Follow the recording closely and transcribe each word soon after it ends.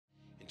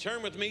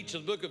Turn with me to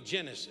the book of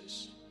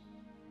Genesis.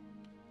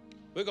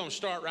 We're going to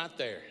start right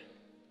there,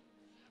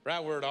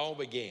 right where it all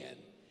began.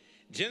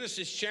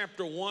 Genesis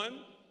chapter 1,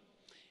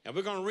 and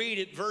we're going to read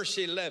it verse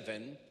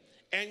 11.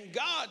 And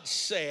God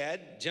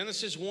said,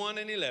 Genesis 1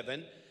 and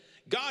 11,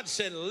 God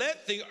said,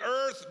 let the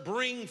earth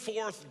bring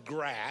forth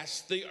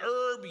grass, the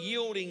herb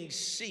yielding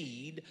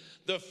seed,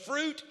 the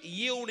fruit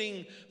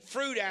yielding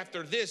fruit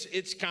after this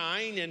its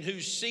kind, and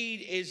whose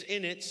seed is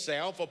in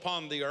itself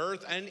upon the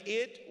earth. And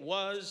it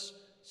was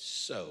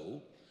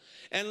so.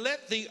 And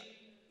let the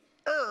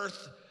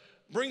earth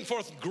bring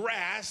forth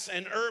grass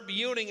and herb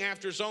yielding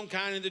after its own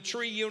kind, and the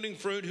tree yielding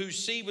fruit whose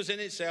seed was in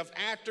itself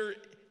after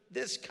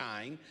this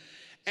kind.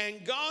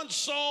 And God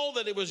saw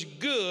that it was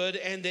good,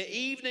 and the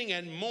evening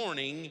and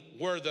morning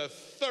were the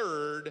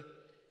third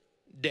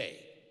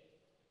day.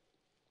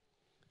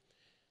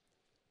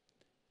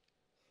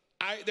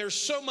 There's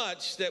so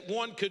much that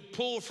one could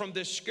pull from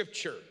this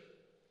scripture.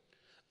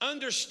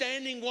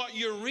 Understanding what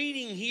you're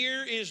reading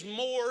here is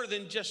more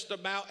than just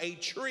about a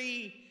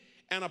tree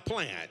and a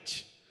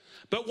plant.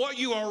 But what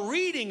you are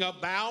reading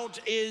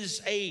about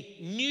is a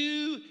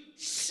new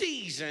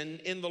season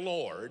in the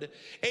Lord,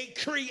 a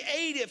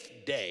creative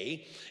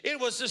day. It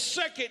was the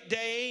second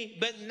day,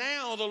 but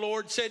now the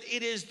Lord said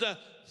it is the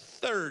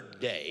third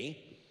day.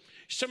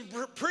 Some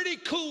pretty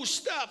cool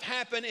stuff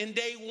happened in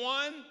day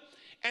 1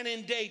 and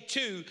in day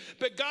 2,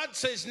 but God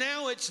says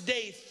now it's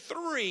day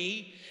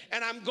 3,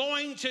 and I'm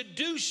going to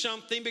do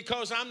something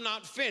because I'm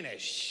not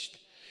finished.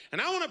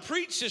 And I want to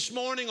preach this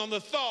morning on the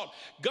thought,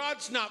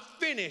 God's not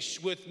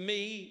finished with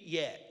me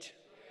yet.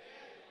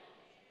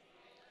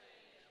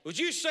 Would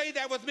you say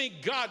that with me?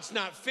 God's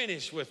not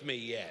finished with me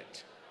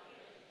yet.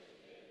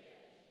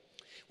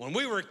 When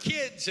we were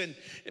kids and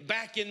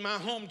back in my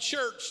home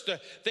church,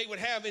 they would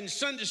have in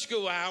Sunday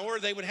school hour,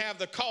 they would have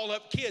the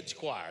call-up kids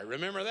choir.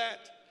 Remember that?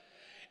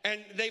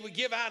 And they would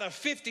give out a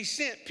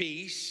 50-cent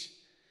piece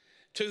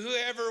to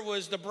whoever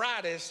was the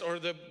brightest or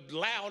the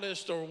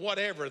loudest or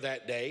whatever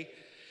that day.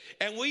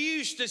 And we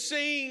used to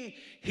sing,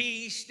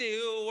 he's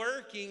still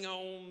working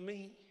on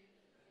me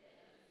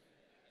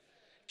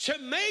to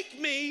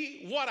make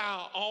me what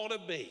I ought to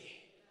be.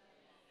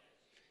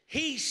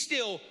 He's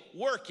still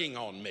working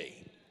on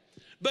me.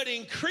 But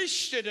in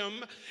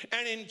Christendom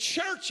and in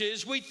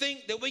churches, we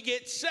think that we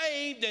get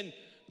saved and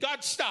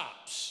God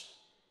stops.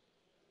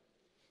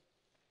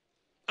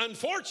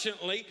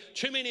 Unfortunately,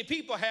 too many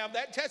people have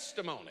that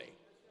testimony.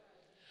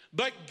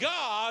 But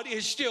God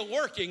is still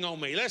working on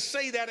me. Let's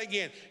say that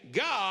again.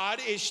 God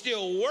is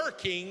still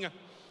working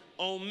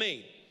on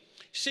me.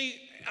 See,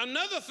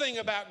 another thing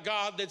about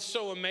God that's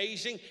so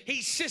amazing,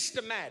 he's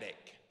systematic.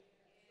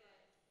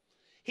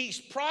 He's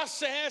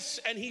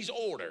process and he's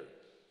order.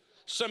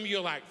 Some of you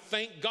are like,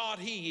 thank God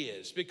he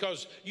is,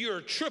 because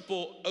you're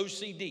triple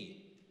OCD.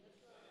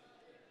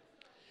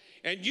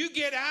 And you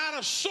get out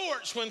of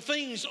sorts when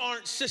things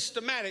aren't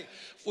systematic.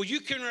 Well, you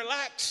can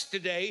relax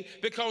today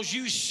because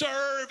you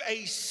serve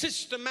a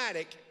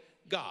systematic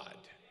God.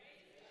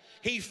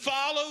 He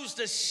follows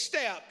the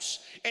steps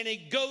and he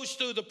goes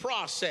through the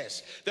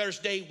process. There's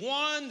day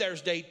 1,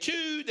 there's day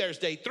 2, there's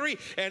day 3,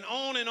 and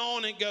on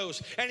it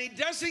goes. And he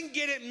doesn't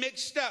get it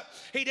mixed up.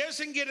 He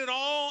doesn't get it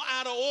all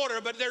out of order,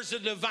 but there's a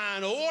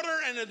divine order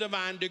and a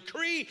divine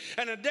decree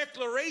and a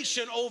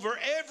declaration over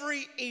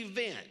every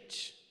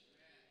event.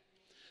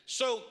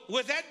 So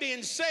with that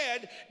being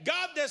said,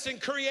 God doesn't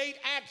create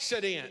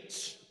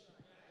accidents.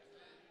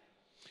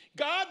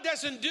 God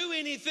doesn't do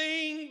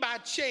anything by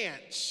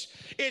chance.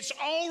 It's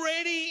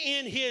already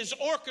in his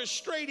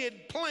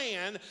orchestrated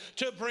plan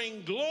to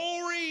bring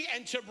glory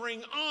and to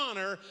bring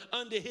honor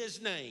unto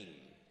his name.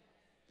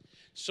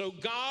 So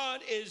God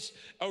is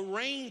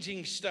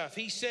arranging stuff.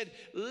 He said,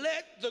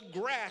 let the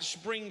grass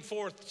bring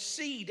forth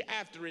seed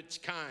after its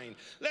kind.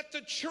 Let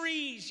the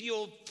trees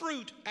yield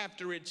fruit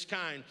after its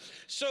kind.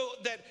 So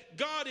that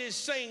God is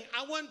saying,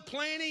 I wasn't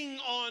planning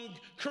on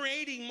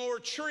creating more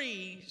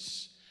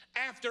trees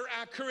after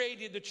I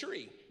created the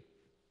tree.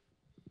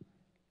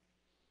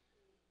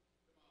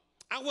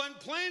 I wasn't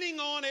planning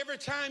on every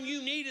time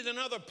you needed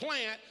another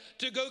plant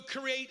to go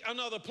create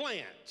another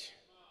plant.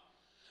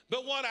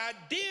 But what I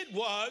did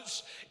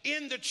was,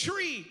 in the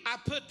tree, I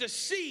put the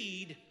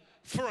seed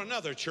for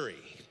another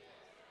tree.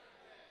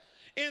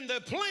 In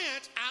the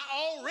plant,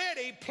 I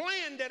already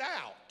planned it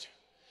out.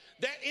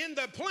 That in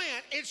the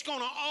plant, it's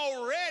going to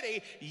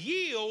already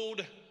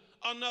yield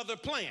another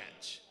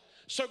plant.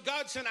 So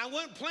God said, I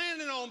wasn't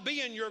planning on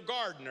being your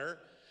gardener.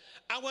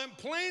 I wasn't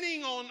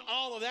planning on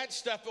all of that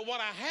stuff, but what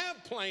I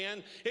have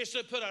planned is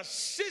to put a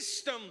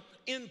system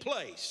in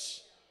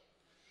place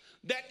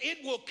that it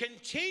will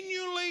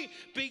continually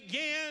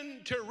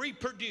begin to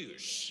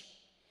reproduce.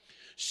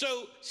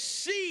 So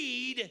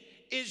seed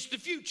is the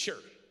future.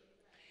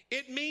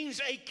 It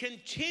means a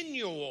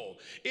continual.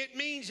 It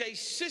means a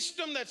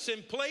system that's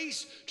in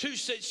place to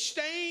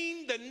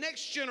sustain the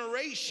next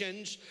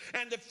generations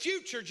and the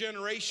future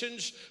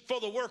generations for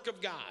the work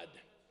of God.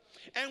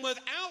 And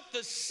without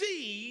the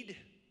seed,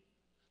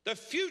 the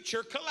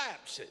future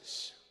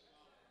collapses.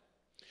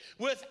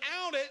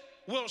 Without it,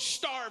 we'll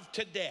starve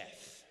to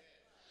death.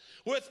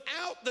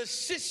 Without the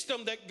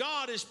system that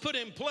God has put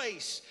in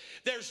place,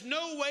 there's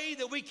no way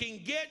that we can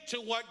get to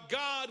what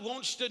God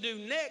wants to do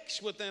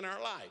next within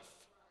our life.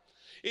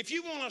 If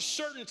you want a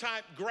certain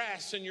type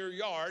grass in your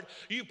yard,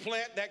 you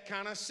plant that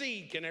kind of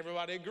seed. Can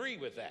everybody agree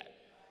with that?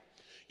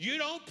 You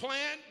don't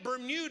plant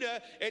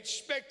Bermuda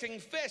expecting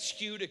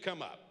fescue to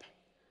come up.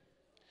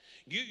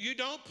 You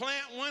don't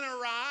plant winter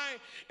rye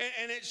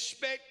and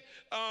expect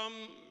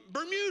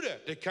Bermuda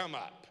to come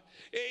up.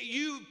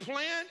 You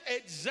plant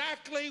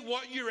exactly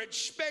what you're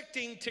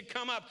expecting to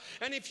come up.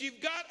 And if you've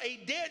got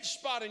a dead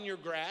spot in your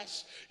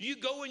grass, you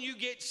go and you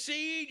get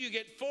seed, you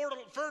get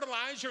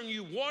fertilizer, and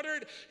you water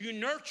it, you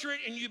nurture it,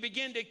 and you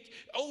begin to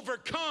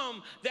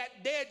overcome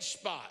that dead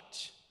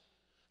spot.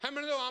 How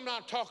many know I'm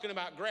not talking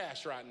about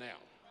grass right now?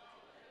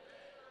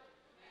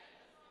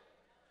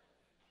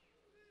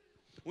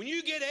 When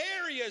you get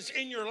areas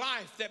in your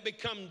life that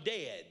become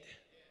dead,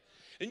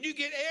 and you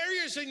get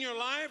areas in your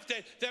life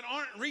that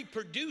aren't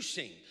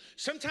reproducing,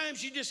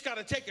 sometimes you just got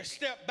to take a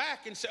step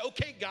back and say,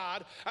 okay,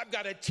 God, I've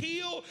got to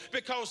till,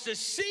 because the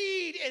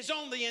seed is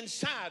on the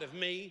inside of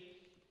me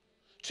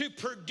to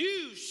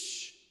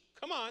produce,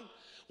 come on,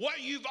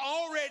 what you've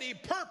already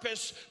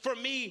purposed for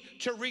me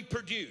to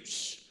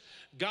reproduce.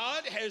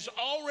 God has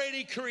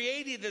already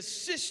created a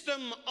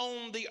system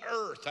on the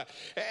earth.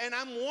 And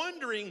I'm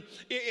wondering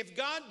if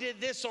God did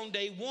this on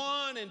day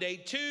 1 and day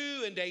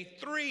 2 and day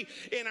 3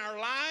 in our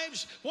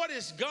lives, what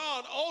is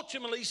God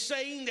ultimately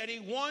saying that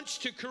he wants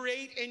to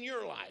create in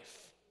your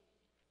life?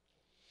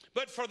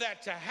 But for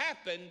that to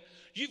happen,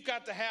 you've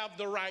got to have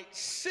the right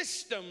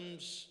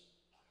systems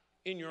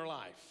in your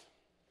life.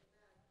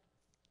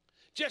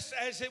 Just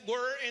as it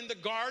were in the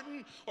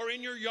garden or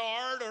in your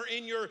yard or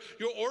in your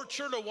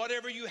orchard or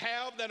whatever you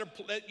have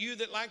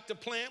that like to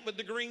plant with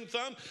the green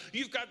thumb,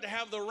 you've got to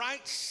have the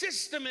right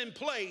system in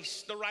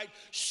place, the right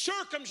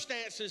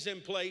circumstances in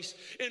place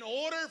in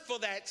order for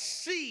that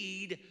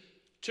seed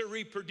to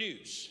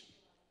reproduce.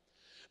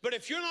 But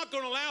if you're not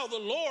going to allow the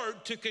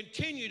Lord to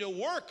continue to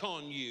work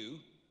on you,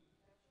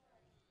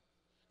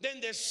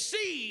 then the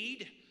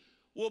seed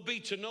will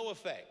be to no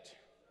effect.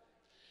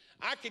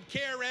 I could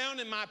carry around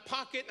in my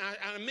pocket, and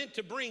I meant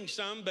to bring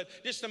some, but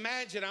just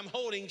imagine I'm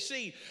holding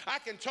seed. I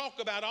can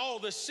talk about all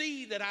the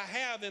seed that I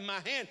have in my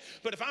hand,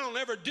 but if I don't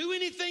ever do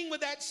anything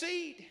with that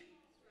seed,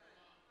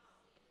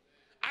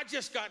 I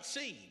just got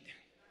seed.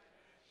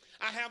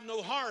 I have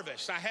no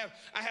harvest. I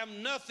have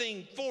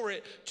nothing for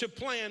it to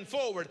plan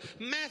forward.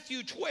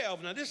 Matthew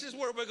 12. Now this is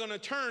where we're going to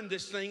turn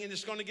this thing, and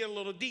it's going to get a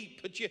little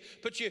deep.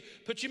 Put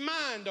your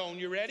mind on.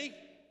 You ready?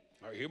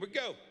 All right, here we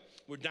go.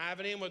 We're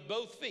diving in with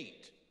both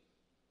feet.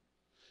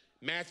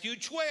 Matthew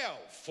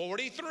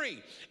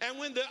 12:43. And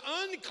when the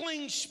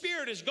unclean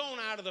spirit is gone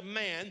out of the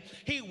man,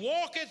 he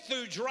walketh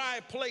through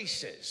dry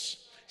places,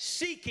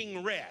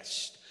 seeking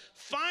rest,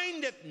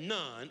 findeth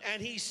none,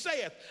 and he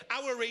saith,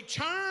 I will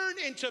return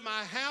into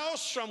my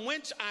house from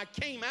whence I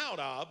came out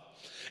of.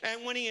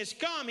 And when he is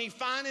come, he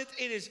findeth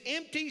it is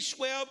empty,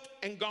 swept,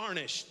 and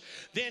garnished.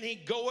 Then he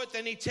goeth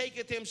and he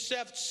taketh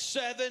himself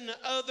 7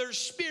 other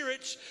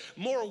spirits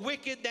more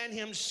wicked than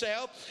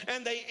himself,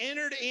 and they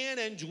entered in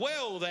and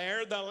dwell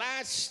there. The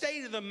last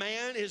state of the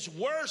man is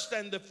worse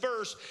than the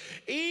first.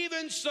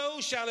 Even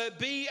so shall it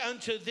be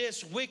unto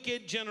this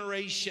wicked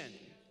generation.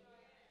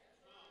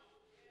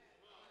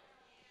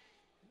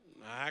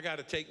 I got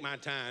to take my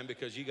time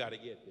because you got to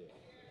get there.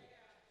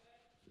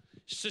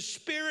 So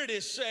Spirit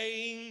is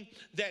saying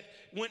that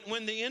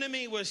when the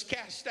enemy was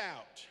cast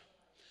out,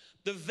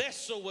 the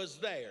vessel was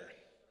there.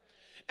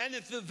 And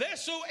if the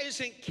vessel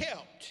isn't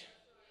kept,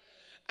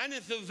 and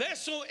if the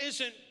vessel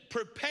isn't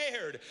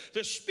prepared,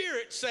 the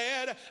Spirit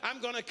said, I'm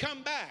going to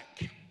come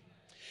back.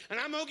 And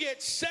I'm going to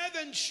get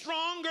 7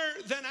 stronger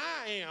than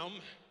I am.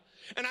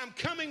 And I'm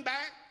coming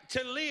back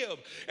to live,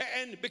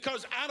 and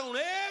because I don't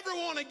ever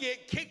want to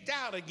get kicked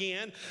out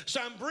again, so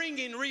I'm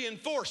bringing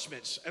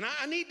reinforcements. And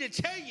I need to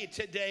tell you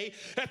today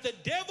that the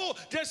devil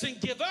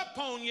doesn't give up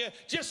on you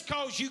just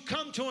because you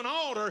come to an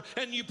altar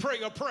and you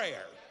pray a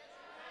prayer.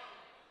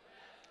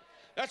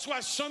 That's why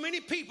so many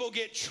people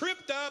get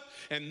tripped up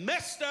and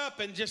messed up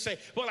and just say,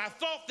 well, I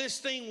thought this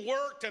thing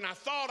worked and I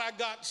thought I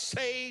got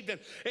saved. And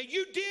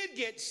you did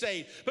get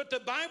saved. But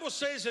the Bible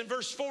says in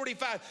verse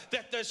 45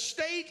 that the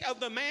state of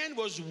the man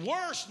was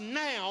worse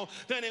now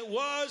than it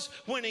was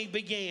when he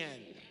began.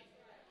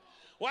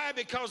 Why?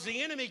 Because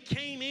the enemy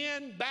came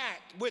in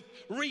back with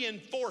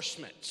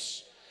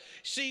reinforcements.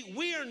 See,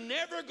 we are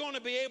never going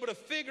to be able to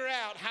figure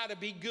out how to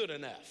be good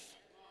enough.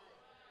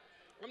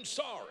 I'm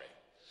sorry.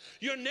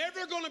 You're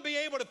never going to be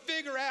able to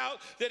figure out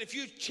that if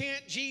you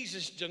chant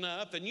Jesus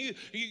enough, and you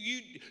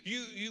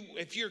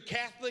if you're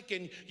Catholic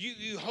and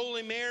you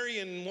Holy Mary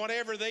and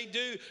whatever they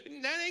do,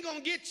 that ain't going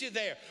to get you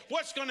there.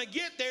 What's going to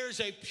get there is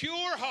a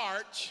pure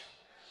heart,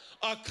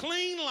 a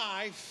clean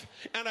life,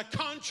 and a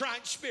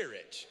contrite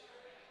spirit.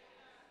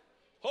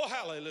 Oh,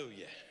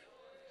 hallelujah.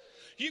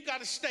 You've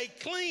got to stay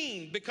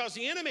clean because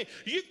the enemy,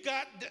 you've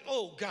got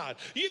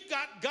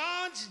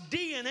God's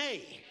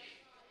DNA.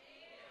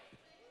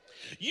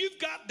 You've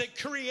got the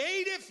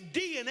creative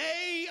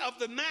DNA of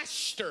the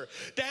Master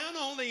down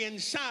on the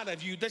inside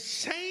of you. The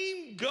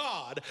same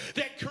God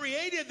that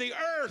created the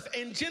earth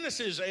in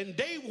Genesis in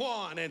day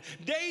 1 and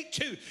day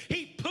 2,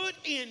 he put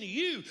in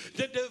you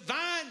the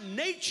divine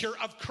nature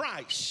of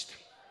Christ.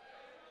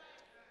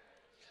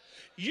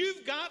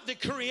 You've got the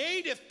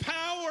creative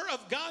power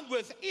of God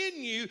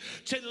within you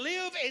to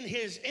live in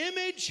his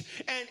image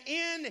and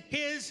in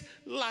his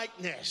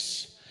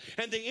likeness.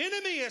 And the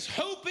enemy is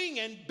hoping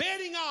and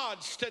betting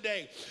odds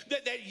today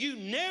that you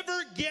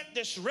never get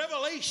this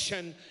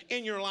revelation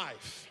in your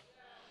life.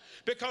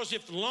 Because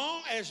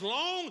as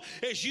long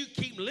as you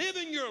keep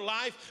living your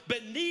life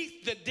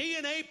beneath the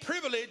DNA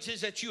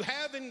privileges that you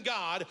have in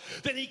God,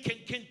 then he can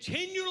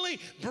continually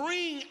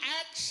bring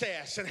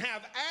access and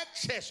have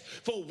access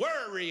for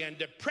worry and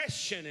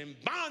depression and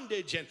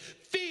bondage and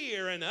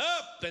fear and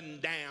up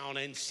and down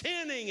and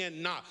sinning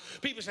and not.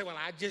 People say, well,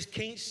 I just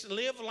can't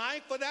live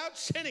life without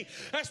sinning.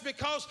 That's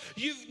because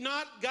you've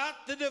not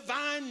got the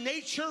divine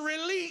nature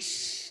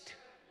released.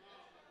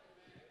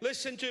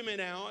 Listen to me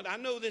now. I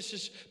know this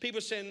is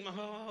people saying,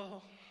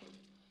 oh,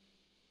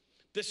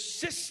 the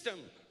system.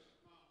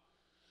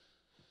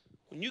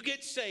 When you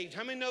get saved,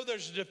 how many know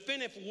there's a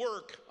definitive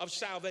work of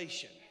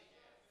salvation?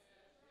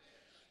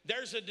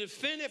 There's a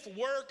definitive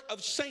work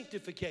of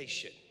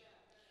sanctification.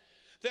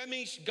 That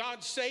means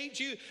God saved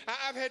you.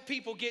 I've had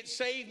people get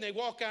saved and they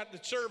walk out the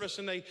service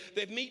and they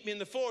meet me in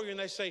the foyer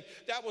and they say,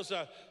 that was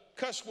a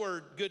cuss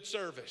word, good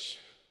service.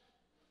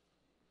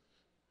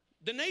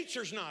 The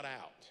nature's not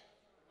out.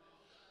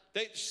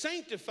 They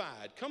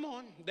sanctified. Come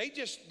on. They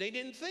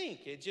didn't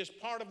think. It's just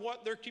part of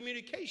what their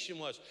communication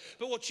was.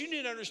 But what you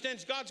need to understand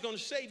is God's going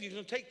to save you. He's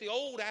going to take the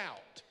old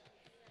out.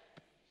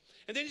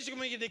 And then he's going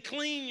to begin to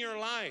clean your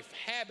life,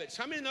 habits.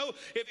 How many know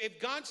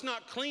if God's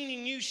not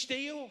cleaning you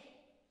still,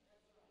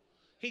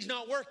 he's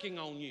not working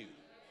on you?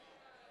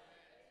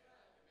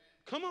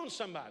 Come on,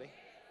 somebody.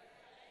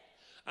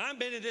 I've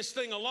been in this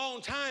thing a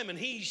long time and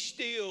he's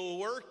still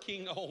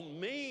working on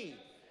me.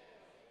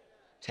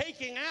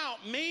 Taking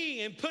out me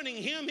and putting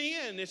him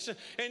in.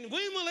 And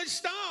when will it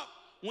stop?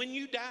 When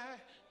you die.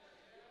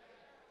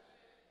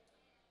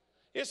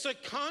 It's a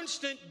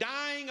constant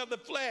dying of the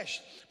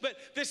flesh. But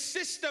the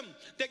system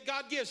that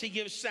God gives, he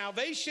gives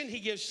salvation, he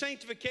gives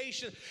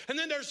sanctification, and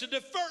then there's a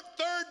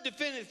third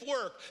definitive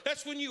work.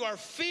 That's when you are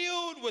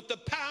filled with the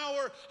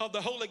power of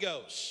the Holy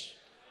Ghost.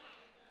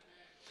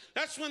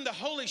 That's when the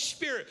Holy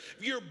Spirit,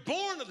 you're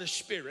born of the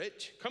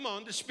Spirit. Come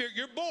on, the Spirit,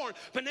 you're born.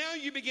 But now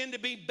you begin to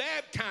be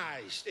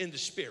baptized in the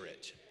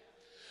Spirit.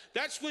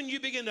 That's when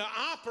you begin to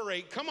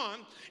operate, come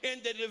on, in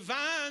the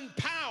divine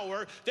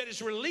power that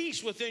is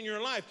released within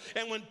your life.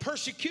 And when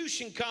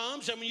persecution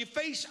comes and when you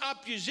face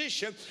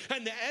opposition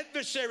and the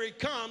adversary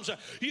comes,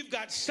 you've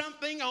got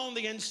something on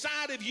the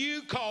inside of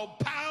you called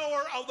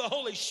power of the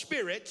Holy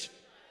Spirit.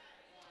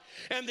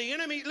 And the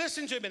enemy,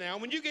 listen to me now,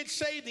 when you get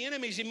saved, the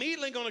enemy's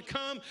immediately going to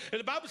come. And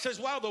the Bible says,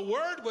 while the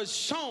word was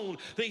sown,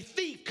 the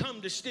thief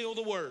come to steal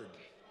the word.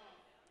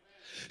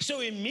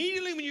 So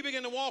immediately when you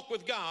begin to walk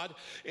with God,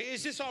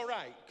 is this all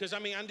right? Because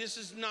this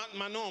is not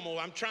my normal.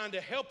 I'm trying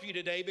to help you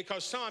today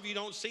because some of you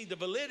don't see the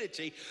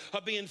validity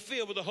of being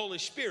filled with the Holy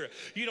Spirit.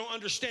 You don't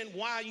understand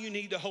why you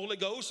need the Holy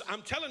Ghost.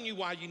 I'm telling you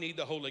why you need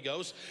the Holy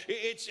Ghost.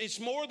 It's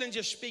more than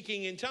just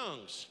speaking in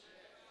tongues.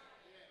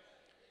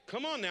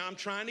 Come on now, I'm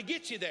trying to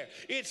get you there.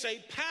 It's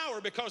a power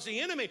because the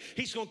enemy,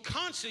 he's going to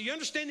constantly, you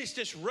understand it's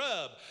this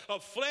rub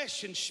of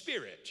flesh and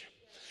spirit.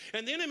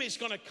 And the enemy is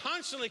going to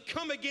constantly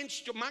come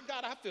against you. My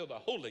God, I feel the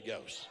Holy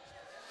Ghost.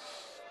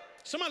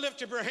 Somebody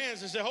lift up your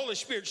hands and say, Holy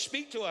Spirit,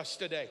 speak to us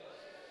today.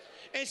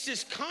 And it's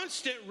this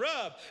constant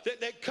rub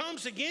that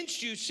comes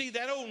against you. See,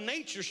 that old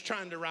nature's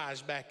trying to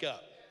rise back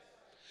up.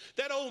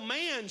 That old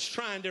man's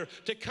trying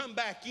to come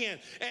back in.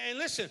 And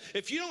listen,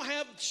 if you don't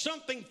have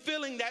something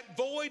filling that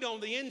void on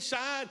the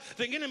inside,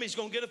 the enemy's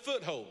going to get a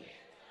foothold.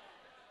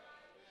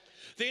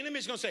 The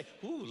enemy's going to say,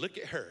 ooh, look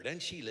at her.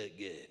 Doesn't she look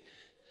good?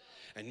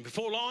 And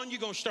before long, you're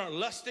going to start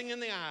lusting in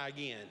the eye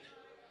again.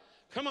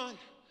 Come on.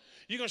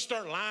 You're going to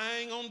start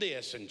lying on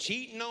this and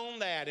cheating on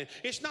that. And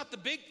it's not the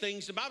big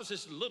things. The Bible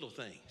says the little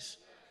things.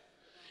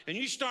 And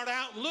you start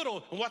out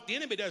little, and what the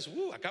enemy does,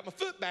 I got my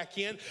foot back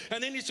in.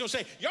 And then he's going to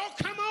say, y'all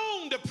come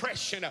on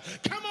depression,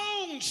 come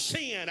on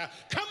sin,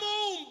 come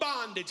on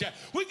bondage.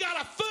 We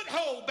got a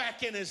foothold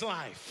back in his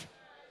life.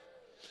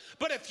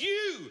 But if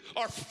you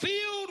are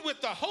filled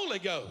with the Holy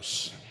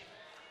Ghost,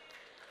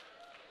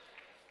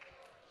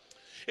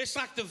 it's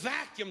like the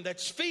vacuum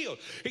that's filled.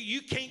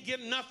 You can't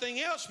get nothing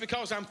else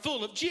because I'm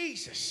full of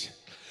Jesus.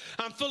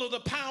 I'm full of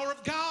the power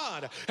of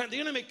God. And the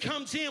enemy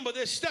comes in with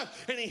this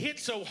stuff and he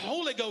hits a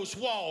Holy Ghost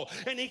wall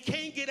and he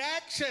can't get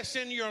access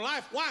into your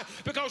life. Why?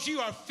 Because you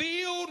are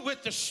filled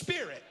with the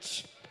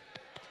Spirit.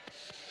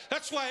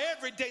 That's why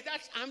every day,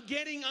 I'm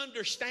getting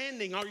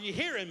understanding. Are you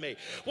hearing me?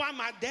 Why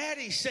my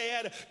daddy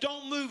said,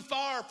 don't move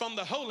far from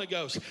the Holy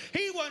Ghost.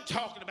 He wasn't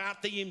talking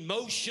about the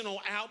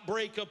emotional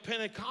outbreak of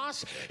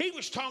Pentecost. He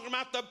was talking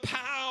about the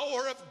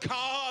power of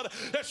God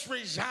that's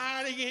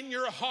residing in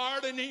your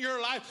heart and in your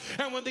life.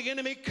 And when the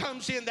enemy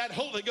comes in, that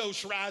Holy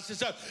Ghost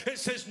rises up. It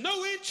says,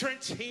 no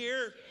entrance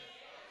here.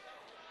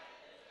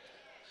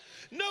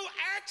 No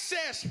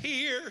access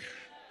here.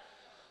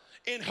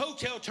 In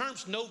hotel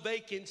terms, no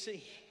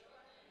vacancy.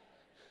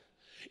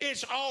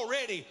 It's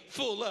already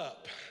full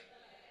up.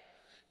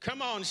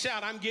 Come on,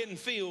 shout, I'm getting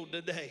filled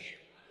today.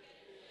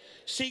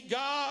 See,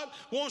 God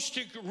wants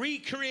to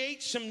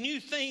recreate some new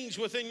things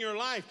within your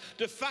life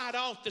to fight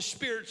off the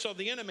spirits of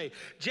the enemy.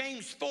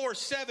 James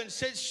 4:7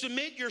 says,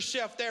 submit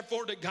yourself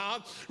therefore to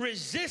God,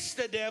 resist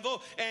the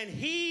devil, and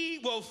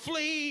he will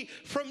flee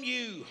from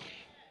you.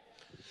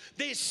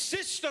 These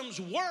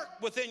systems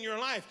work within your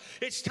life.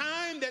 It's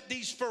time that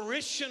these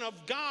fruition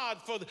of God,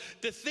 for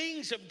the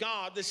things of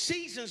God, the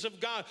seasons of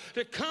God,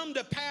 to come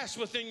to pass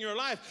within your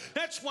life.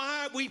 That's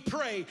why we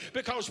pray,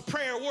 because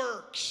prayer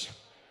works.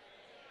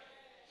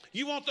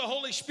 You want the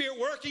Holy Spirit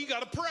working, you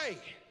got to pray.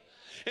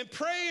 And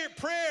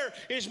prayer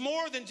is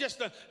more than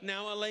just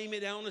now I lay me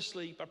down to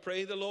sleep. I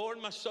pray the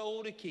Lord my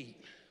soul to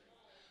keep.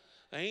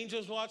 The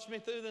angels watch me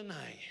through the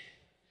night.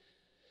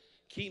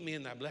 Keep me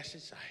in thy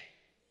blessed sight.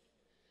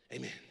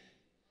 Amen.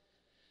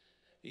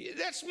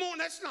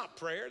 That's not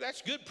prayer.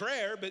 That's good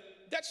prayer, but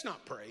that's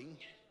not praying.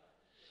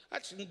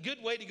 That's a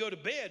good way to go to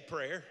bed,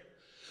 prayer.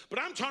 But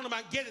I'm talking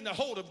about getting the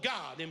hold of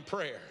God in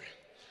prayer.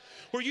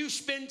 Where you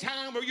spend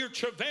time where you're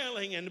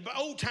travailing, and the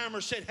old timer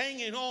said,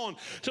 hanging on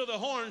to the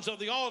horns of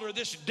the altar,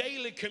 this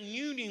daily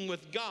communing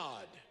with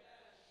God.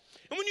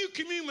 And when you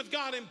commune with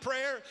God in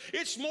prayer,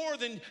 it's more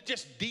than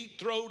just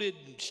deep-throated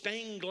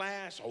stained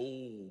glass.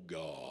 Oh,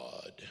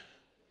 God.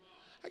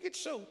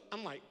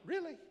 I'm like,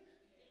 really?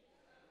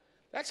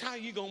 That's how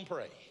you going to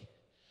pray.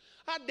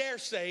 I dare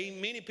say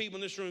many people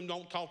in this room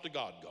don't talk to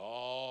God.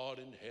 God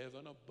in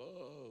heaven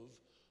above,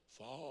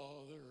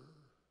 Father.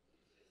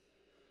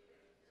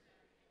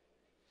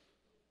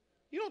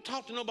 You don't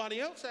talk to nobody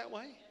else that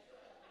way.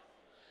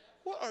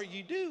 What are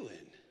you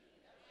doing?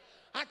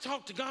 I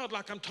talk to God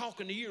like I'm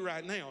talking to you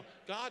right now.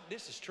 God,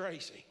 this is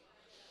Tracy.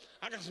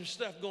 I got some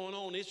stuff going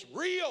on. It's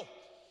real.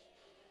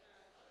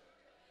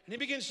 And he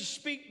begins to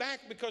speak back,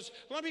 because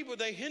a lot of people,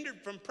 they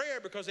hindered from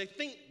prayer because they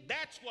think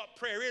that's what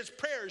prayer is.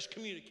 Prayer is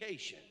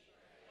communication.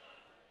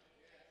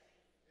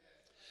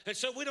 And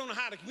so we don't know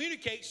how to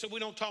communicate, so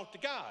we don't talk to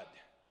God.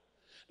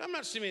 I'm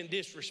not saying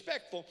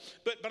disrespectful,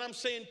 but I'm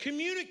saying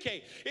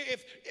communicate.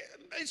 If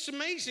it's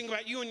amazing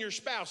about you and your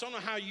spouse. I don't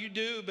know how you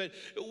do, but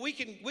we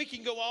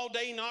can go all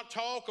day not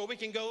talk, or we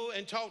can go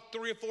and talk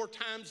 3 or 4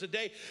 times a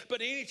day.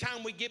 But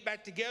anytime we get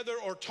back together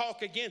or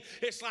talk again,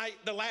 it's like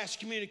the last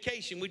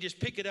communication. We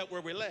just pick it up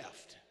where we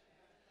left,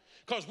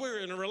 because we're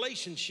in a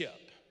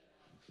relationship.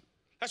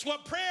 That's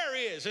what prayer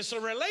is. It's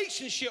a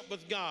relationship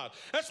with God.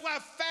 That's why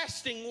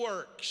fasting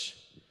works.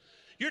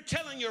 You're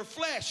telling your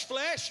flesh,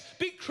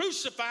 be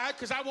crucified,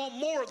 because I want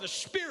more of the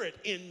Spirit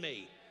in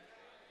me.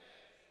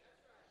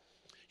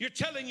 You're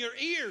telling your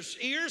ears,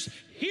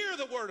 hear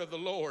the word of the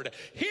Lord.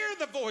 Hear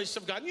the voice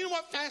of God. You know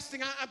what,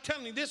 fasting, I'm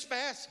telling you, this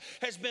fast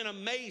has been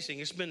amazing.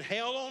 It's been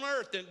hell on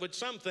earth with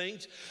some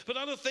things, but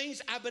other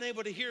things I've been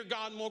able to hear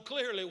God more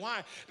clearly.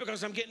 Why?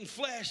 Because I'm getting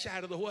flesh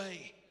out of the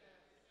way.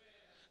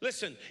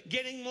 Listen,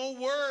 getting more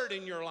word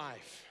in your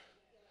life.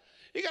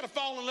 You got to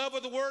fall in love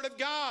with the Word of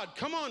God.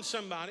 Come on,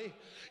 somebody.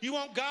 You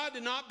want God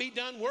to not be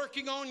done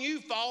working on you?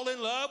 Fall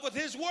in love with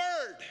His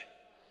Word.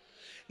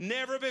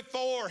 Never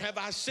before have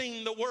I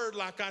seen the Word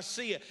like I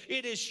see it.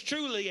 It is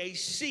truly a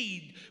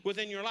seed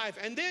within your life.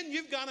 And then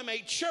you've got to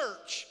make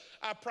church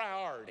a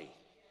priority.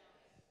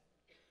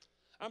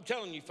 I'm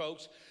telling you,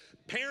 folks,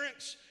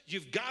 parents,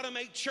 you've got to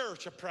make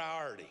church a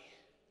priority.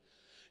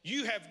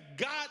 You have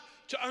got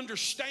to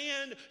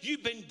understand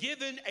you've been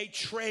given a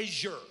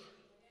treasure.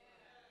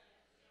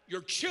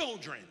 Your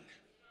children.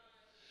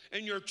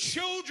 And your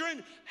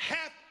children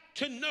have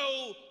to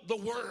know the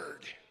Word.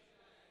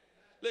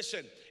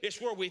 Listen,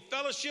 it's where we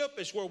fellowship.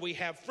 It's where we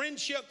have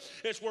friendship.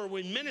 It's where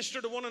we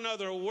minister to one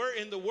another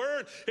in the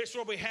Word. It's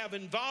where we have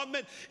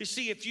involvement. You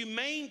see, if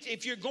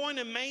you're going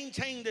to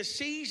maintain the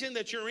season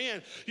that you're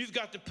in, you've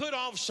got to put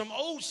off some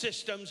old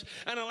systems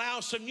and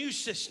allow some new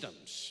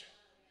systems.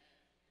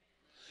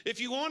 If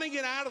you want to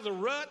get out of the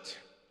rut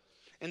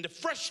and the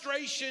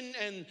frustration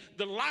and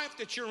the life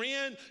that you're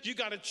in, you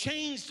got to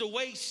change the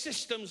way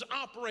systems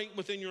operate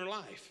within your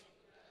life.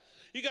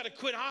 You got to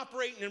quit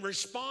operating and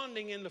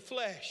responding in the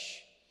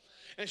flesh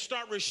and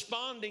start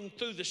responding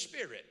through the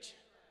Spirit.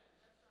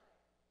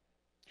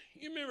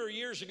 You remember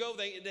years ago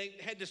they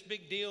had this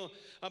big deal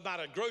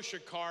about a grocery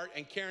cart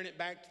and carrying it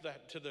back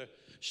to the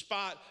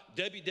spot,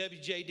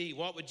 WWJD,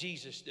 what would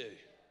Jesus do?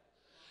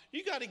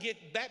 You got to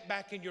get that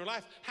back in your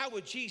life. How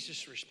would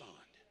Jesus respond?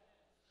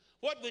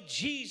 What would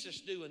Jesus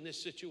do in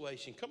this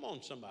situation? Come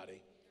on, somebody.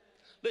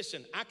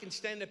 Listen, I can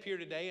stand up here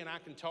today and I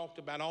can talk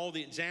about all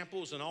the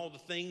examples and all the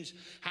things,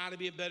 how to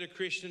be a better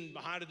Christian,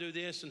 how to do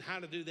this and how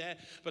to do that.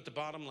 But the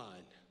bottom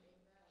line,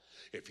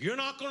 if you're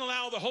not going to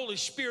allow the Holy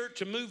Spirit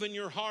to move in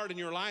your heart and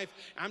your life,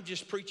 I'm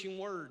just preaching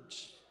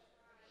words.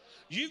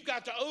 You've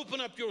got to open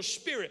up your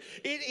spirit.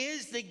 It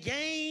is the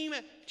game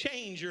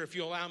changer, if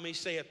you allow me to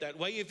say it that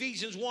way.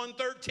 Ephesians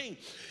 1:13,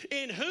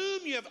 in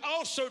whom you have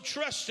also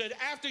trusted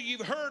after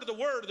you've heard the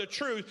word of the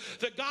truth,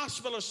 the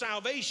gospel of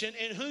salvation,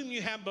 in whom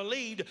you have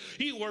believed.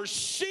 You were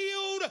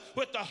sealed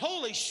with the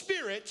Holy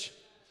Spirit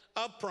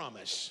of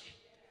promise.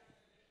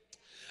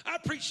 I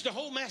preached a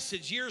whole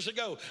message years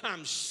ago.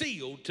 I'm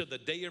sealed to the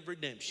day of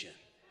redemption.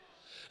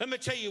 Let me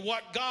tell you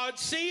what God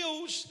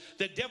seals,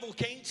 the devil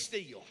can't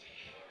steal.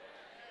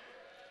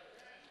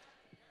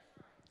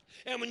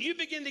 And when you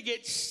begin to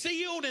get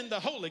sealed in the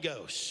Holy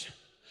Ghost,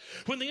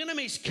 when the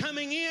enemy's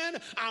coming in,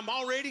 I'm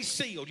already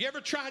sealed. You ever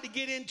tried to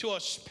get into a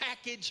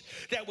package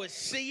that was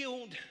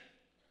sealed?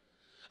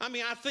 I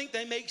mean, I think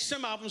they make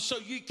some of them so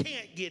you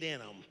can't get in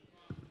them.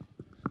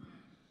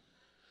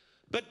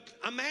 But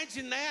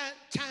imagine that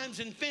times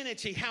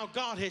infinity, how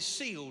God has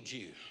sealed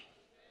you.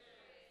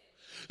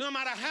 No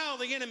matter how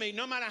the enemy,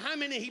 no matter how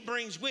many he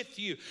brings with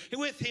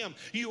him,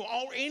 you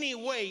are any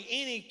way,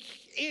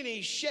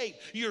 any shape,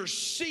 you're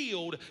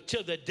sealed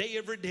till the day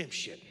of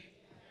redemption.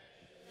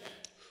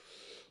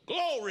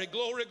 Glory,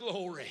 glory,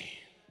 glory.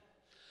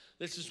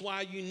 This is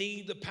why you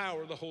need the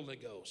power of the Holy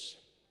Ghost.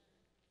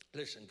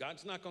 Listen,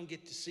 God's not going to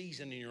get the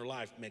season in your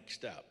life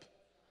mixed up.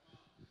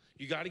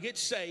 You got to get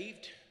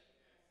saved.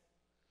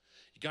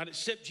 You got to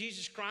accept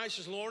Jesus Christ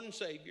as Lord and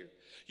Savior.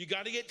 You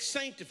got to get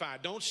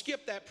sanctified. Don't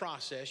skip that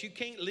process. You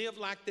can't live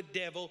like the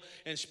devil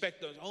and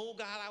expect those, oh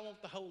God, I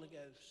want the Holy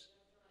Ghost.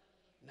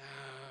 No,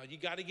 you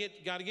got to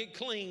get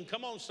clean.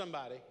 Come on,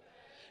 somebody.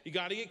 You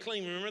got to get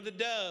clean. Remember the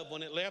dove,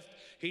 when it left,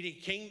 he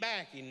came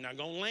back. He's not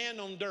going to land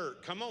on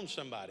dirt. Come on,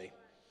 somebody.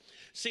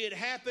 See, it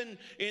happened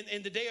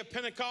in the day of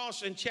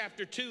Pentecost in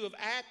chapter 2 of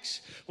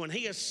Acts when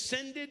he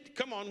ascended.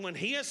 Come on, when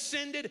he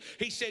ascended,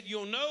 he said,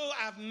 you'll know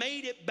I've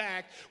made it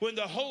back when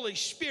the Holy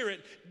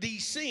Spirit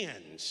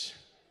descends.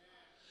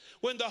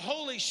 When the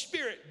Holy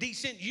Spirit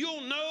descends,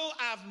 you'll know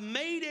I've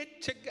made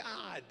it to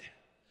God.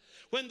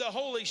 When the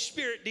Holy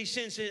Spirit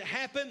descends, it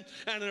happened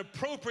at an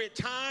appropriate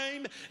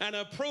time, an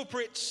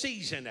appropriate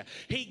season.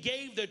 He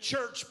gave the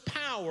church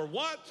power.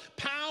 What?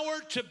 Power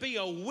to be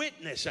a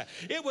witness.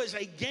 It was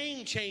a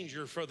game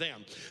changer for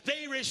them.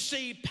 They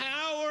received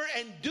power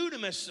and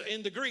dunamis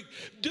in the Greek.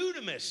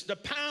 Dunamis, the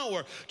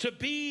power to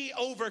be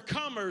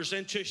overcomers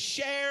and to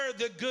share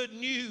the good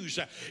news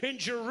in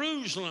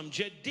Jerusalem,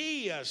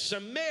 Judea,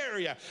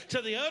 Samaria,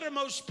 to the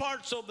uttermost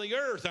parts of the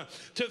earth,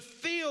 to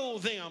fill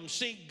them.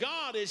 See,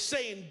 God is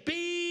saying,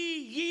 be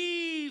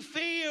ye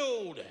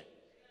filled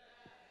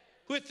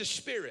with the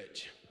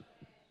Spirit.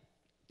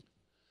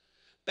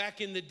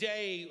 Back in the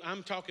day,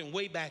 I'm talking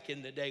way back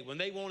in the day, when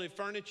they wanted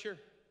furniture,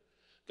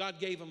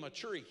 God gave them a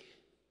tree.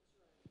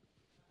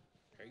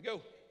 There you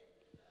go.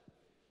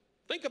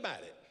 Think about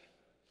it.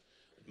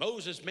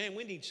 Moses, man,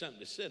 we need something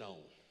to sit on.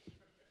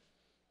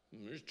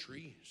 There's a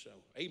tree. So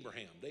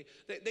Abraham,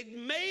 they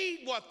made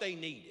what they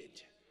needed.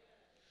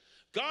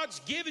 God's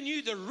given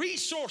you the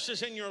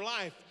resources in your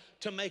life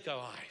to make a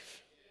life.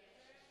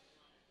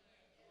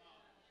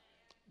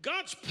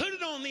 God's put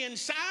it on the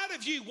inside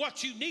of you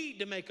what you need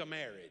to make a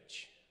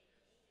marriage.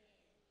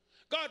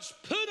 God's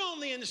put on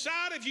the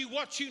inside of you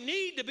what you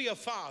need to be a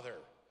father,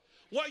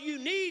 what you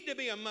need to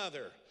be a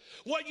mother,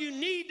 what you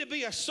need to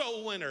be a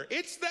soul winner.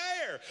 It's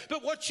there.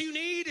 But what you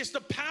need is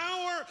the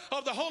power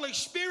of the Holy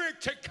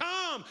Spirit to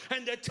come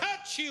and to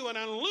touch you and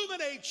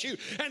illuminate you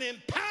and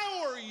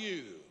empower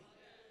you.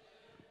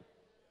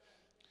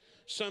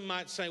 Some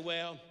might say,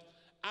 well,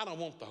 I don't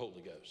want the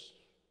Holy Ghost.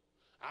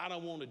 I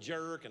don't want a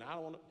jerk, and I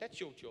don't want to. That's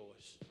your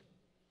choice.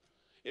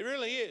 It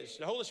really is.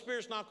 The Holy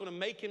Spirit's not going to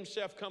make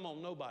himself come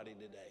on nobody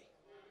today.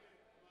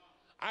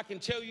 I can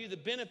tell you the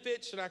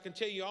benefits, and I can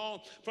tell you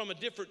all from a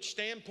different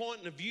standpoint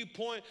and a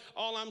viewpoint.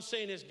 All I'm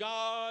saying is,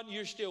 God,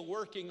 you're still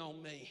working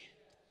on me.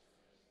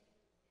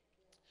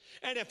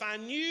 And if I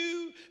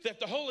knew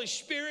that the Holy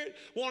Spirit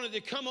wanted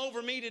to come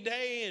over me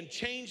today and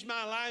change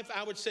my life,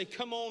 I would say,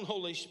 come on,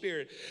 Holy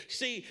Spirit.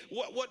 See,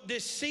 what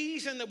this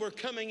season that we're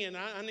coming in,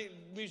 I need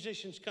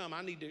musicians come.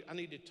 I need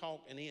to talk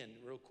and end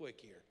real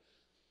quick here.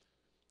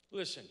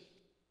 Listen,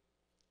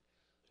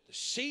 the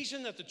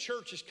season that the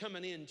church is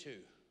coming into,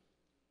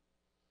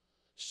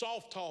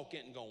 soft talk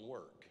isn't going to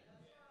work.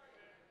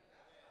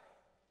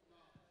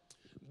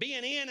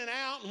 Being in and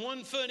out and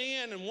 1 foot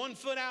in and 1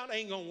 foot out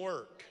ain't going to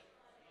work.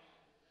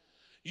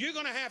 You're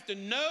going to have to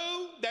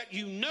know that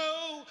you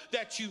know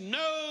that you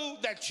know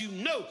that you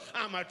know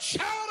I'm a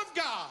child of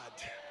God.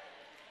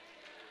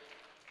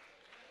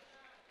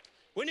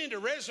 We need to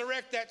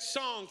resurrect that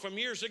song from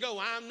years ago,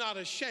 I'm not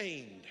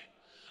ashamed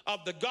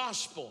of the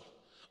gospel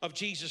of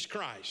Jesus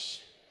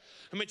Christ.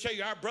 Let me tell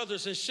you, our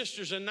brothers and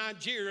sisters in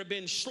Nigeria have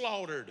been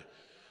slaughtered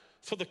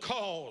for the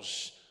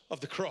cause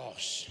of the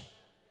cross.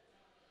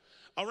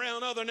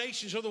 Around other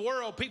nations of the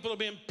world, people are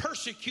being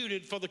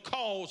persecuted for the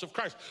cause of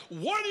Christ.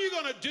 What are you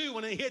going to do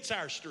when it hits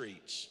our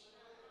streets?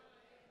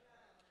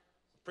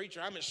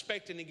 Preacher, I'm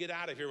expecting to get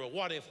out of here, but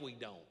what if we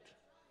don't?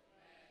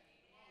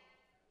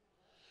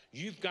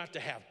 You've got to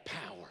have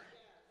power.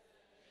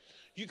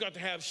 You've got to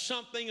have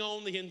something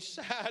on the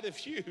inside of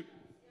you.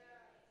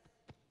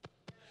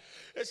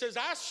 It says,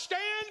 I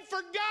stand for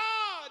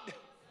God.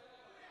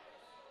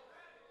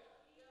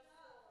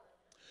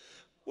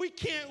 We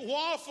can't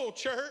waffle,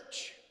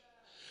 church.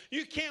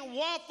 You can't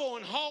waffle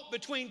and halt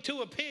between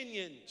two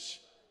opinions.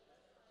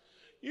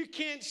 You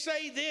can't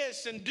say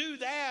this and do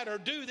that or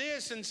do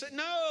this and say,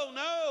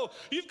 no.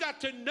 You've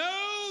got to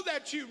know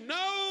that you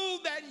know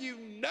that you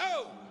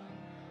know.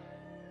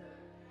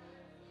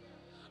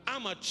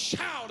 I'm a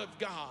child of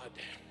God.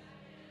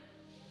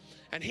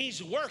 And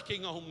He's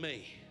working on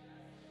me.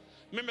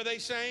 Remember they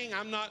saying,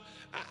 I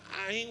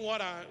ain't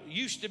what I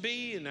used to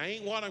be and I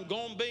ain't what I'm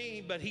going to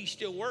be, but He's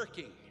still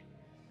working.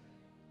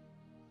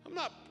 I'm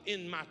not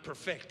in my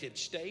perfected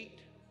state.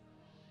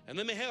 And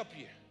let me help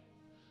you.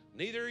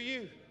 Neither are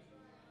you.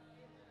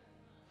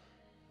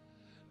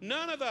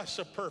 None of us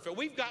are perfect.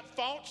 We've got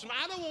faults.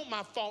 I don't want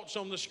my faults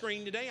on the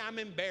screen today. I'm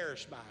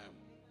embarrassed by them.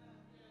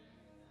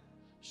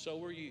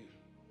 So are you.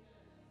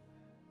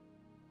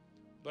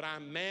 But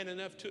I'm man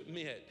enough to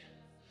admit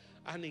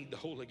I need the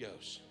Holy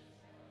Ghost.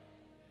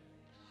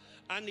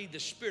 I need the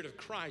Spirit of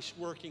Christ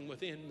working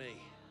within me.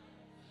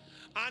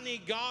 I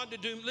need God to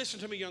do, listen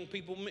to me, young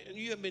people,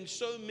 you have been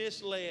so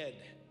misled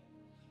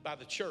by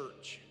the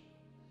church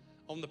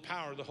on the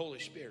power of the Holy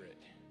Spirit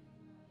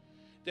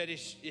that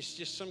it's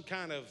just some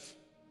kind of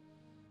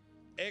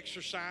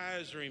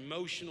exercise or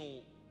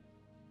emotional.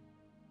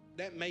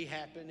 That may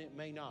happen, it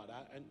may not.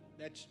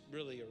 That's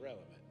really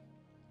irrelevant.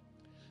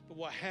 But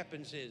what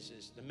happens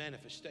is the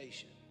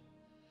manifestation.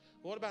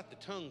 What about the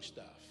tongue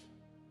stuff?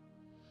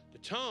 The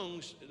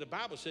tongues, the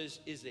Bible says,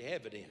 is the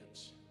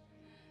evidence.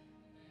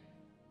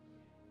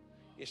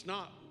 It's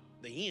not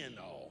the end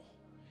all.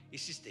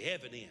 It's just the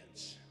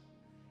evidence.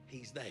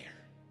 He's there.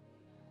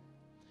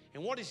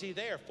 And what is He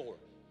there for?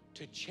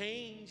 To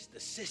change the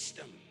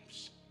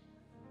systems.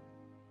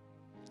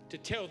 To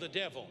tell the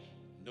devil,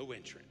 no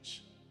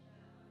entrance.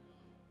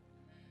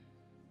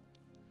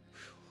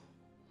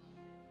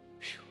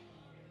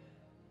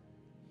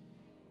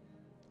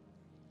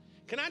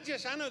 Can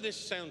I know this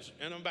sounds,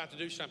 and I'm about to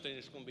do something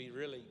that's going to be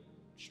really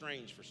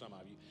strange for some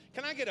of you.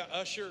 Can I get an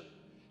usher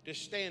to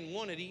stand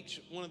one at each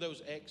one of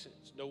those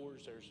exits,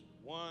 doors? There's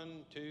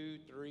 1, 2,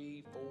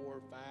 3,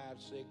 4, 5,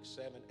 6,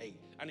 7, 8.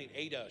 I need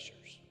 8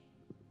 ushers.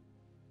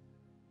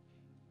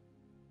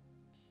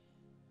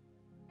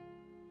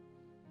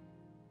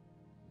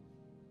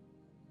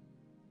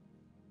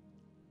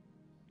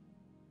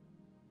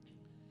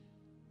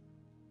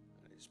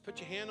 Just put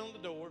your hand on the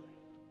door.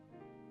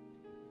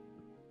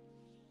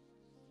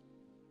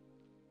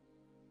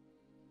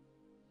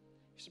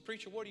 He said,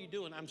 preacher, what are you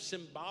doing? I'm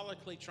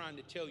symbolically trying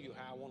to tell you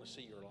how I want to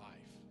see your life.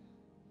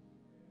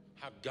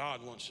 How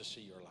God wants to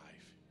see your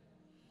life.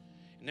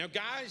 Now,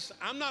 guys,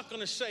 I'm not going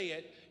to say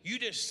it. You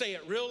just say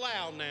it real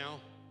loud now.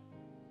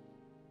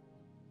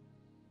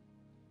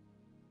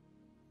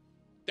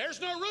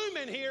 There's no room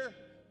in here.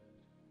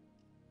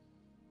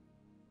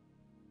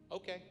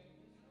 Okay.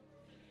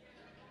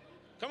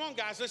 Come on,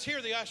 guys, let's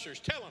hear the ushers.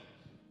 Tell them.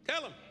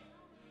 Tell them.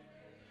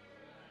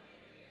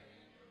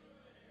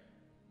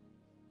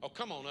 Oh,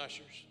 come on,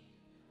 ushers.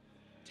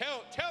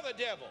 Tell the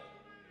devil.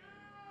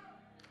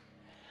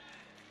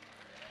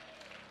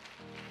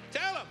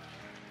 Tell him.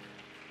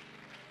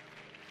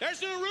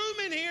 There's no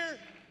room in here.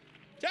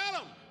 Tell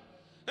him.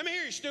 Let me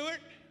hear you, Stuart.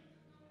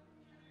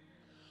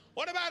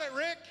 What about it,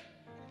 Rick?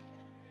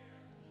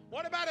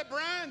 What about it,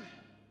 Brian?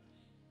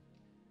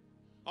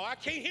 Oh, I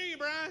can't hear you,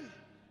 Brian.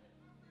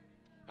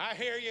 I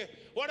hear you.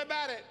 What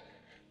about it?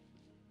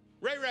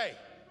 Ray.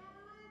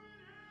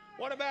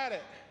 What about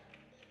it?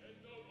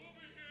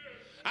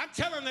 I'm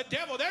telling the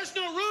devil, there's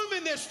no room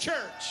in this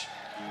church.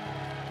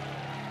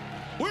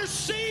 We're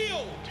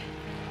sealed.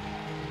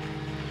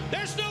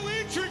 There's no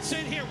entrance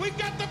in here. We've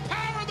got the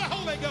power of the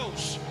Holy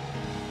Ghost.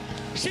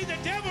 See, the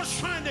devil's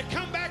trying to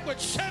come back with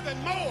 7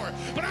 more,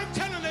 but I'm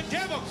telling the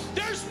devil,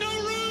 there's no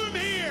room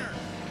here.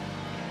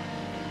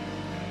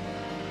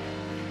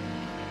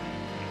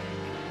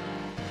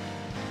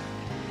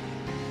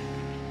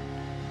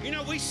 You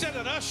know, we set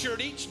an usher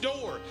at each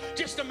door.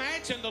 Just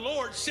imagine the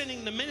Lord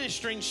sending the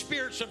ministering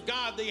spirits of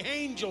God, the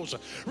angels,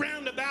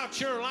 round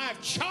about your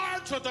life,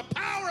 charged with the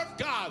power of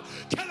God,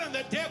 telling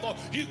the devil,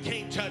 you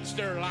can't touch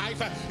their life.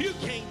 You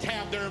can't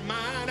have their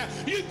mind.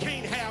 You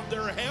can't have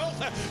their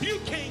health. You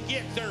can't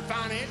get their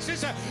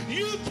finances.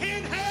 You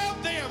can't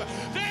have them.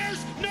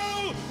 There's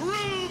no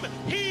room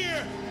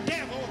here,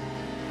 devil.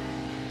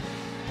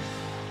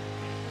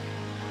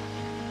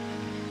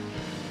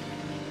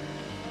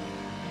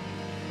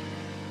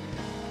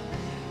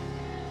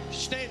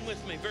 Stand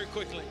with me very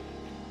quickly.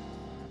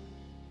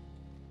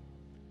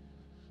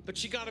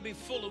 But you got to be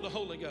full of the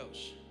Holy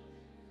Ghost.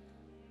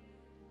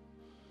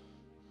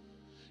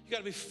 You got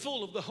to be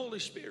full of the Holy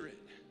Spirit.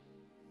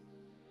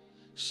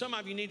 Some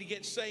of you need to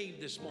get saved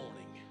this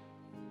morning.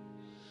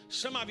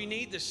 Some of you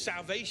need the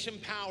salvation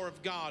power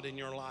of God in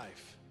your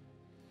life.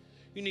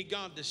 You need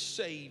God to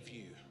save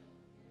you.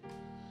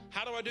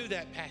 How do I do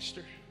that,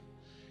 Pastor?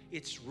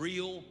 It's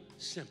real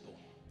simple.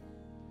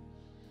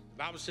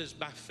 The Bible says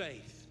by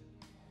faith,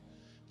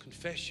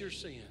 confess your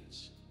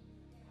sins.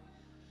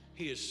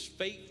 He is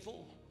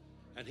faithful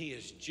and He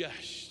is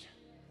just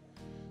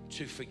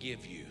to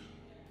forgive you.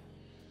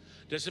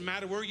 Doesn't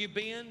matter where you've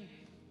been.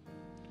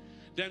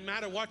 Doesn't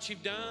matter what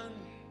you've done.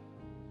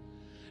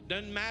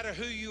 Doesn't matter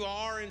who you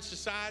are in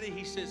society.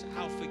 He says,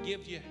 I'll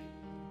forgive you.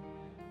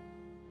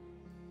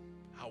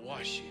 I'll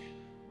wash you.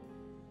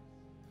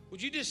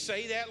 Would you just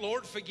say that?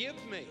 Lord, forgive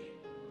me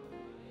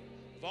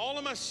of all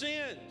of my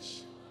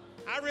sins.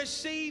 I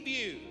receive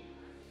you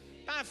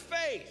by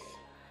faith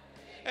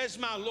as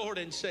my Lord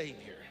and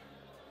Savior.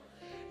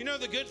 You know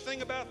the good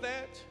thing about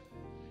that?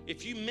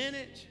 If you meant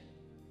it,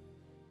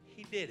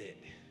 He did it.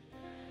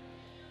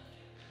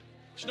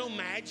 There's no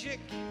magic.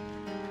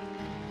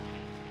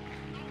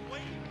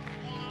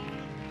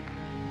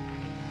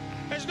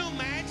 There's no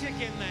magic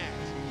in that.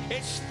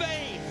 It's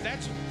faith.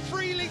 That's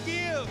freely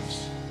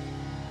gives.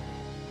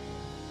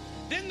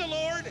 Then the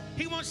Lord,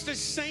 He wants to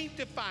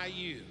sanctify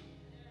you.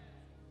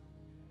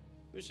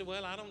 You say,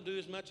 well, I don't do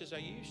as much as I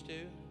used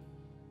to.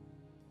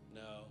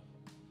 No.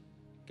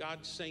 God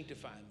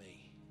sanctify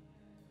me.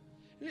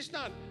 And it's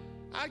not,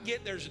 I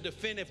get there's a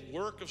definitive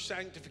work of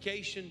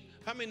sanctification.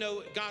 How many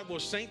know God will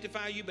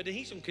sanctify you, but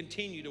He's going to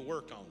continue to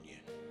work on you?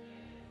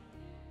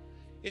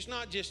 It's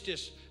not just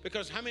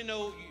because how many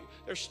know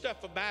there's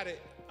stuff about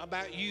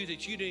you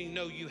that you didn't even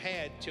know you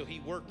had till He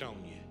worked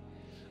on you.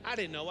 I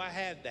didn't know I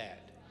had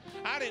that.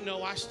 I didn't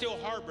know I still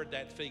harbored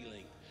that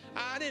feeling.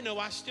 I didn't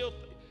know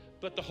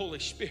but the Holy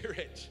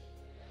Spirit.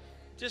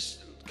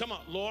 Just come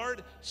on,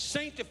 Lord,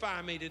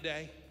 sanctify me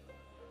today.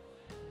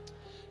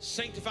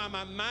 Sanctify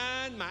my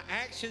mind, my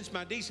actions,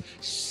 my deeds.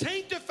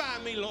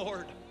 Sanctify me,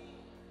 Lord.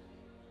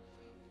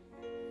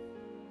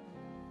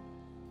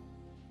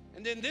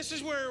 And then this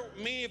is where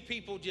many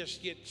people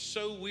just get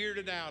so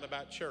weirded out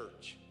about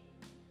church.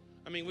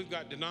 I mean, we've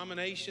got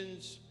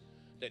denominations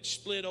that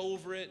split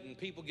over it and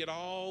people get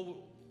all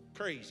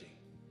crazy.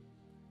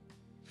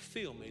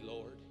 Fill me,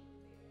 Lord,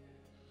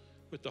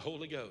 with the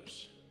Holy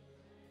Ghost.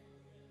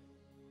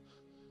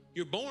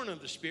 You're born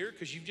of the Spirit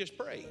because you've just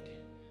prayed.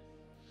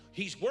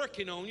 He's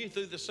working on you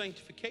through the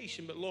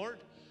sanctification, but Lord,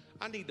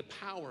 I need the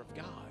power of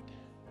God.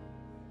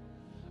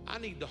 I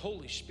need the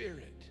Holy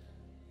Spirit.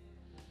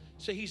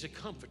 See, He's a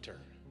comforter.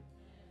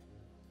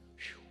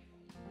 Whew.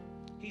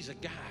 He's a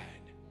guide.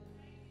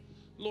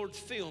 Lord,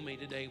 fill me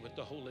today with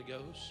the Holy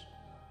Ghost.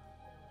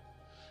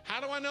 How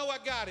do I know I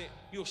got it?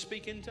 You'll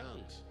speak in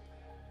tongues.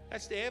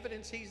 That's the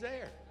evidence He's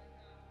there.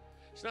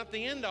 It's not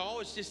the end all,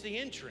 it's just the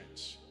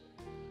entrance.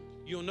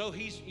 You'll know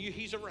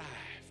He's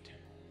arrived.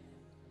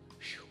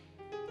 Whew.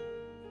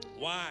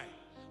 Why?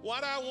 Why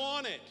do I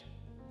want it?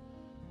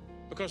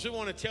 Because we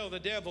want to tell the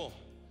devil,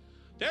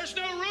 there's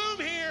no room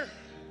here.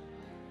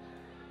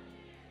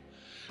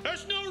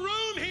 There's no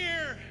room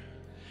here.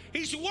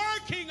 He's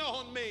working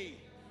on me.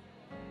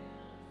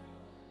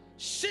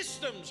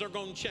 Systems are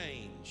going to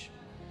change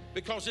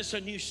because it's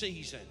a new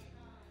season.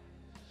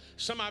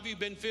 Some of you have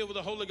been filled with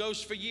the Holy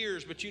Ghost for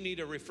years, but you need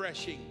a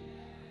refreshing.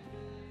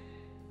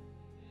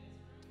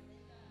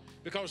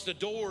 Because the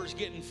door's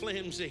getting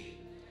flimsy.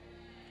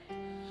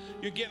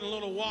 You're getting a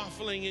little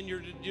waffling in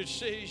your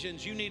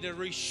decisions. You need a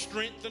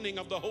re-strengthening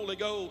of the Holy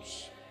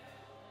Ghost.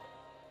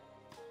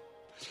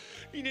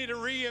 You need a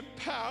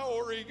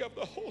re-empowering of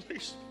the Holy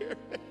Spirit.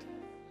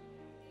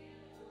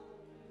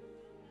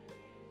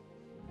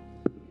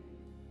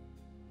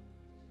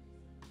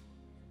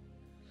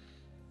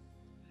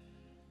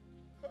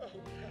 Oh,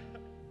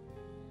 God.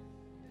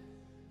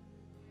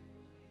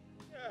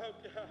 Oh,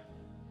 God.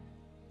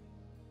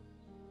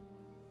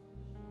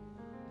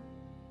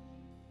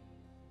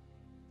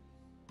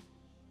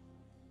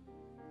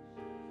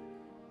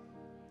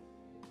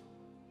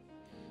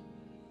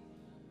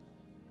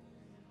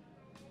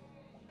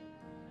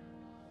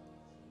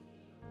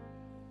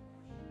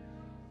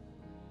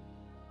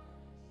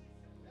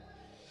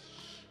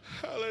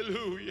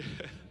 Hallelujah.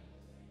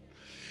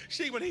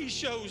 See, when He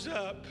shows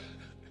up,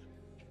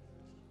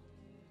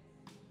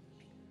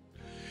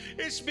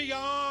 it's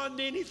beyond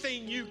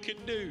anything you can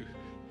do.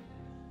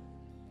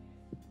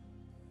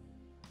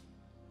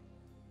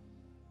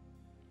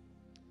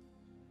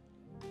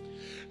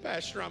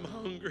 Pastor, I'm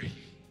hungry.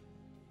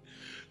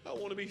 I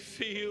want to be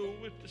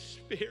filled with the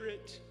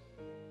Spirit.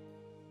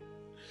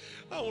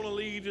 I want to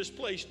leave this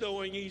place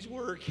knowing He's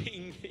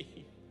working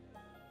me.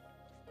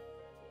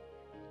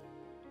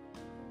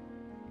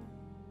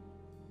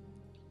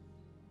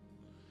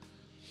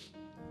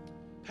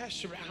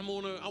 Pastor, I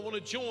want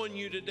to join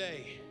you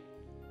today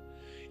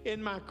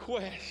in my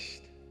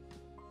quest.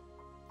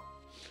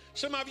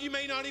 Some of you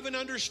may not even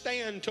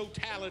understand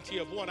totality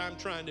of what I'm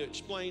trying to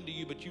explain to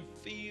you, but you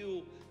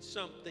feel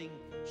something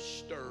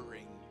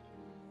stirring.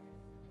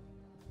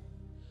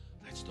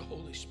 That's the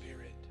Holy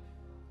Spirit.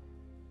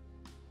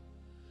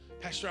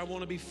 Pastor, I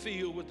want to be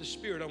filled with the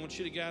Spirit. I want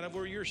you to get out of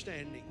where you're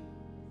standing.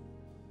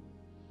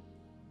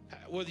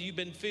 Whether you've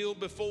been filled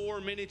before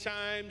many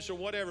times or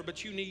whatever,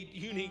 but you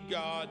need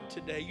God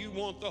today. You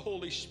want the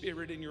Holy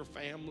Spirit in your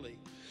family.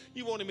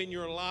 You want Him in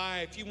your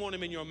life. You want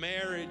Him in your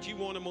marriage. You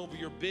want Him over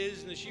your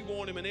business. You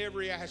want Him in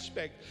every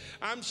aspect.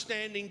 I'm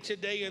standing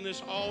today in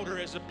this altar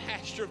as a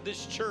pastor of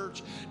this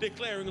church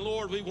declaring,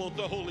 Lord, we want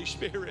the Holy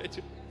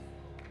Spirit.